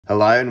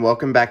Hello and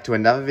welcome back to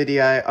another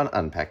video on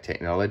Unpacked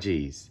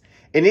Technologies.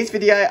 In this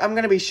video, I'm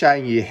going to be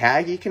showing you how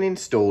you can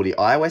install the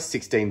iOS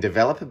 16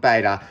 developer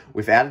beta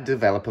without a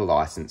developer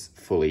license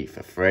fully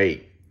for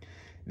free.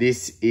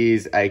 This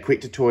is a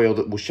quick tutorial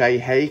that will show you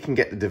how you can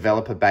get the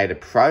developer beta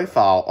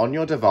profile on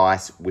your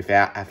device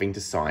without having to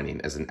sign in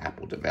as an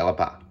Apple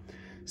developer.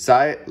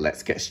 So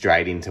let's get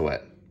straight into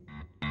it.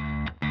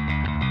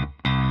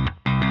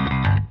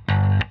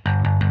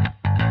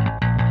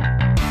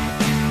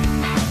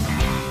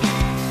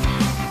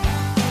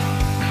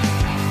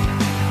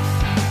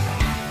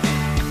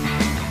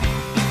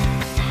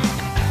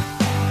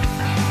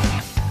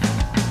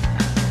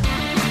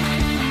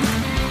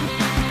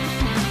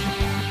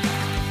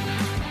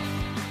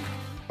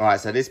 Alright,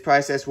 so this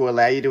process will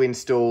allow you to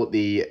install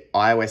the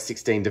iOS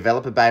 16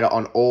 developer beta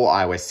on all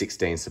iOS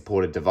 16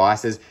 supported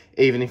devices,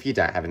 even if you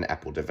don't have an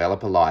Apple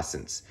developer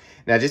license.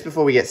 Now, just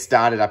before we get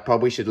started, I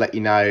probably should let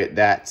you know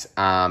that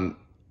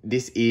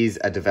this is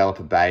a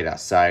developer beta.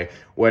 So,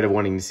 word of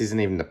warning, this isn't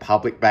even the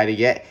public beta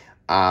yet.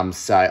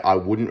 So I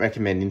wouldn't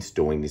recommend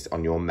installing this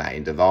on your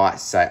main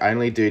device. So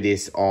only do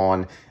this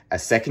on a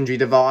secondary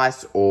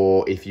device,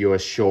 or if you are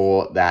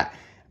sure that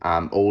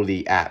all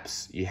the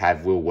apps you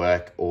have will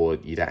work, or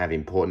you don't have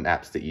important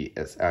apps that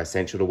are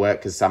essential to work,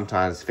 because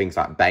sometimes things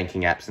like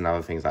banking apps and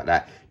other things like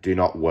that do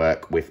not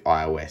work with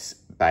iOS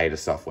beta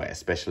software,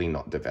 especially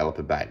not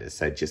developer betas,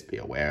 so just be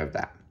aware of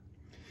that.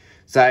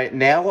 So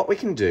now what we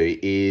can do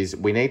is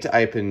we need to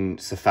open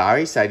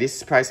Safari. So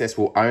this process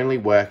will only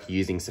work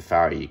using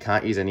Safari. You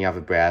can't use any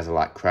other browser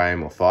like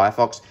Chrome or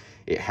Firefox.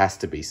 It has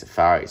to be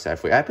Safari. So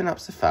if we open up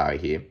Safari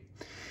here,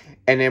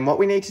 and then what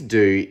we need to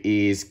do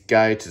is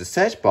go to the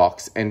search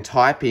box and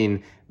type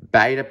in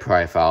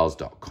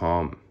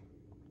betaprofiles.com.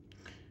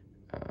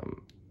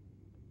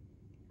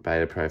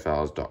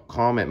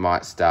 Betaprofiles.com, it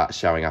might start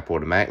showing up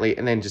automatically,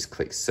 and then just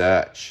click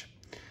search.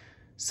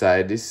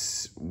 So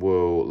this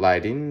will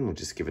load in, we'll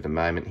just give it a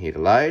moment here to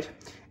load.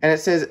 And it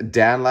says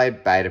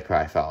download beta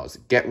profiles,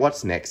 get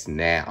what's next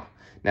now.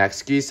 Now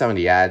excuse some of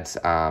the ads,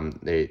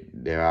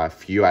 there are a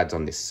few ads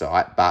on this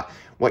site, but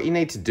what you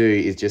need to do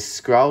is just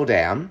scroll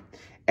down.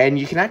 And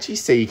you can actually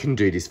see you can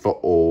do this for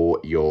all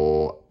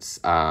your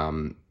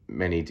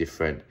many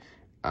different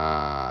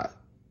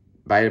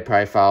beta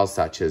profiles,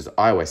 such as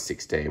iOS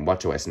 16,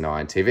 watchOS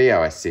 9,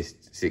 tvOS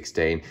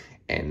 16,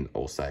 and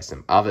also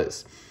some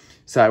others.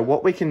 So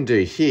what we can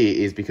do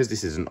here is, because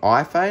this is an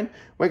iPhone,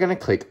 we're going to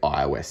click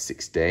iOS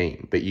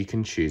 16, but you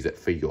can choose it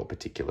for your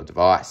particular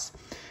device.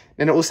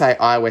 Then it will say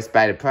iOS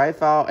beta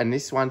profile, and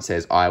this one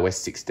says iOS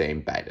 16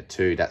 beta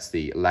 2. That's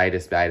the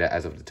latest beta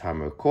as of the time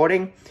of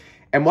recording.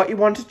 And what you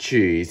want to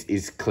choose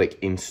is click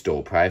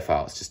Install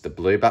Profiles, just the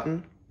blue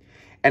button.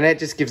 And it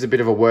just gives a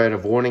bit of a word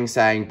of warning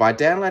saying, by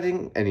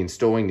downloading and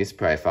installing this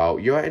profile,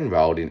 you are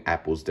enrolled in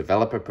Apple's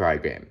developer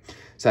program.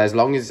 So as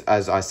long as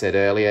I said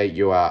earlier,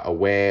 you are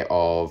aware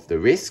of the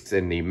risks,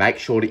 and make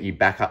sure that you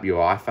back up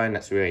your iPhone,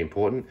 that's really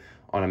important,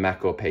 on a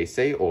Mac or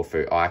PC or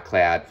through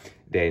iCloud,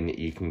 then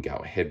you can go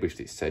ahead with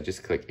this. So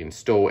just click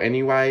Install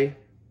anyway.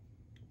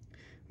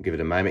 Give it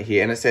a moment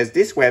here, and it says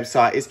this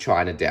website is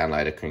trying to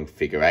download a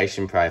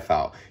configuration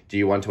profile. Do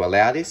you want to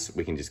allow this?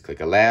 We can just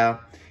click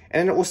allow,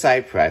 and then it will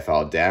say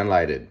profile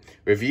downloaded.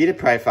 Review the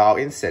profile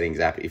in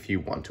settings app if you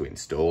want to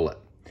install it.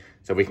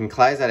 So we can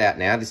close that out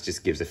now. This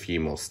just gives a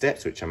few more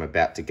steps, which I'm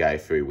about to go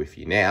through with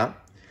you now.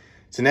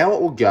 So now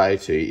what we'll go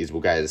to is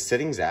we'll go to the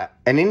settings app,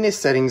 and in this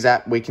settings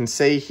app, we can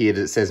see here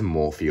that it says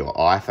more for your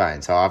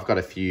iPhone. So I've got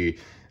a few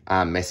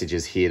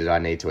messages here that I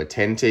need to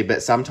attend to,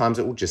 but sometimes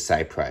it will just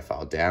say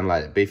profile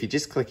downloaded. But if you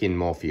just click in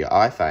more for your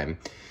iPhone,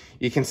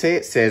 you can see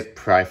it says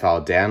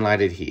profile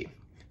downloaded here.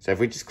 So if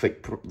we just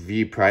click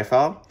view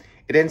profile,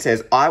 it then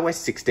says iOS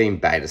 16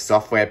 beta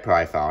software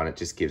profile, and it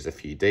just gives a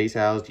few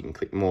details. You can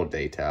click more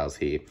details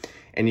here,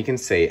 and you can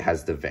see it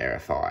has the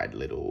verified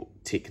little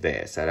tick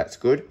there. So that's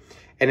good.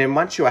 And then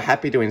once you are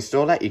happy to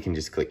install that, you can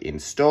just click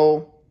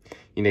install.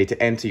 You need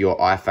to enter your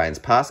iPhone's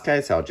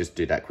passcode, so I'll just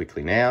do that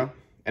quickly now.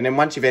 And then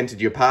once you've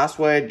entered your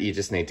password, you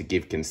just need to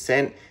give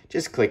consent.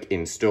 Just click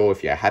install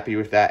if you're happy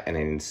with that, and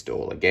then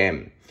install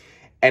again.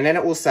 And then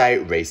it will say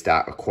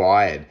restart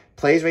required.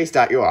 Please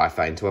restart your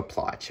iPhone to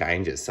apply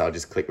changes. So I'll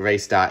just click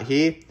restart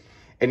here.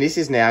 And this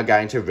is now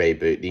going to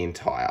reboot the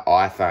entire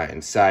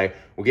iPhone. So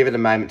we'll give it a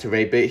moment to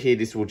reboot here.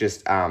 This will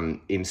just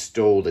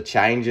install the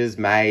changes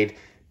made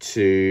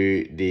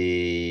to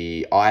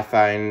the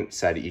iPhone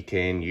so that you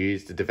can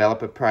use the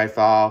developer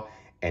profile,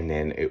 and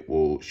then it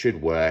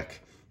should work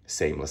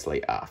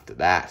seamlessly after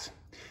that.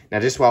 Now,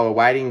 just while we're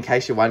waiting, in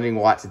case you're wondering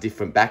why it's a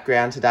different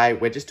background today,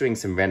 we're just doing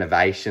some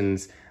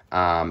renovations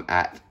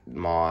at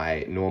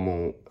my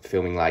normal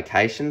filming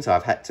location. So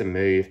I've had to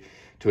move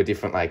to a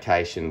different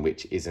location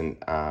which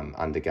isn't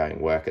undergoing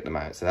work at the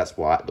moment. So that's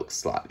why it looks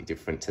slightly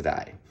different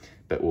today.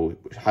 But we'll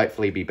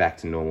hopefully be back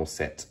to normal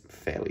set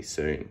fairly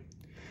soon.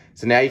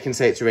 So now you can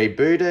see it's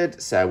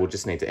rebooted. So we'll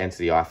just need to enter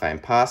the iPhone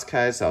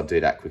passcode. So I'll do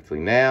that quickly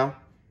now.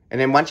 And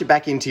then once you're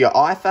back into your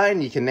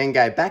iPhone, you can then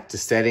go back to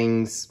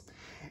settings,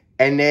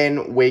 and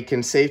then we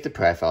can see if the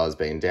profile has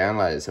been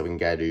downloaded. So we can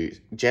go to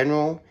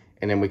general,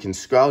 and then we can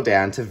scroll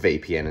down to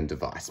VPN and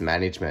device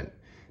management.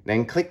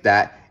 Then click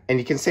that, and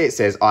you can see it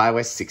says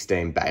iOS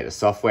 16 beta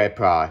software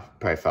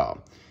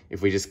profile.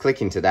 If we just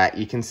click into that,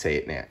 you can see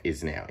it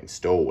is now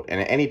installed.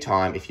 And at any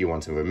time, if you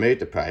want to remove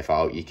the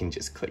profile, you can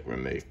just click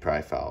remove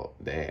profile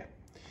there.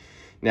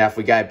 Now, if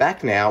we go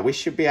back now, we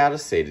should be able to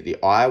see that the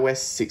iOS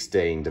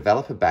 16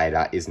 developer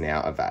beta is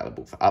now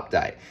available for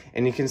update.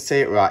 And you can see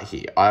it right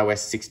here, iOS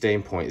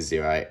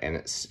 16.0, and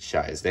it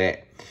shows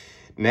there.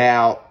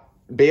 Now,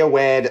 be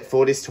aware that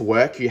for this to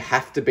work, you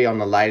have to be on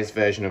the latest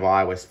version of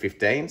iOS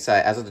 15. So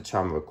as of the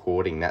time of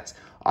recording, that's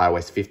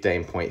iOS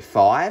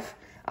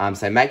 15.5.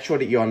 So make sure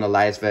that you're on the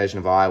latest version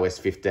of iOS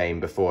 15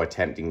 before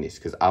attempting this,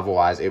 because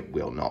otherwise it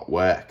will not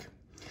work.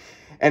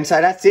 And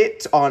so that's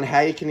it on how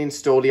you can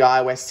install the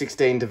iOS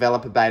 16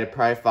 developer beta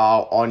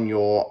profile on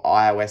your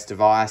iOS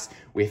device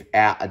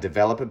without a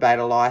developer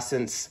beta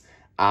license.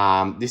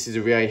 This is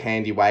a really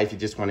handy way if you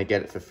just want to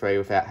get it for free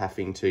without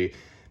having to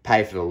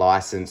pay for the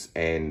license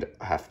and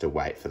have to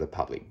wait for the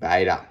public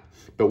beta.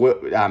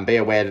 But be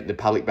aware that the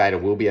public beta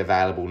will be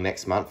available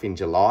next month in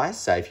July.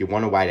 So if you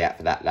want to wait out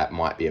for that, that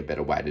might be a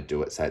better way to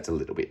do it so it's a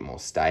little bit more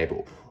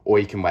stable. Or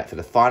you can wait for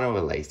the final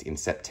release in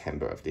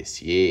September of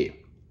this year.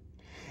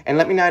 And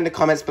let me know in the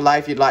comments below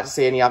if you'd like to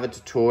see any other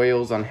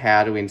tutorials on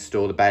how to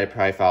install the beta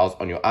profiles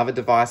on your other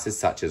devices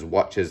such as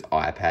watches,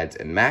 iPads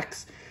and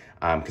Macs,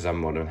 because I'm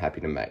more than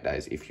happy to make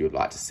those if you'd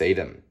like to see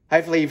them.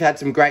 Hopefully you've had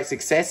some great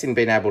success in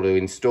being able to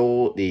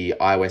install the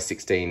iOS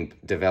 16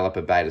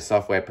 developer beta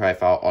software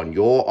profile on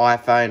your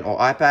iPhone or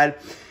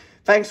iPad.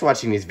 Thanks for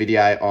watching this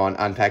video on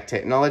Unpacked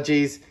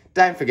Technologies.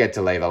 Don't forget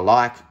to leave a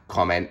like,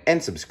 comment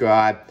and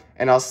subscribe,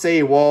 and I'll see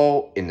you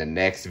all in the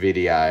next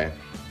video.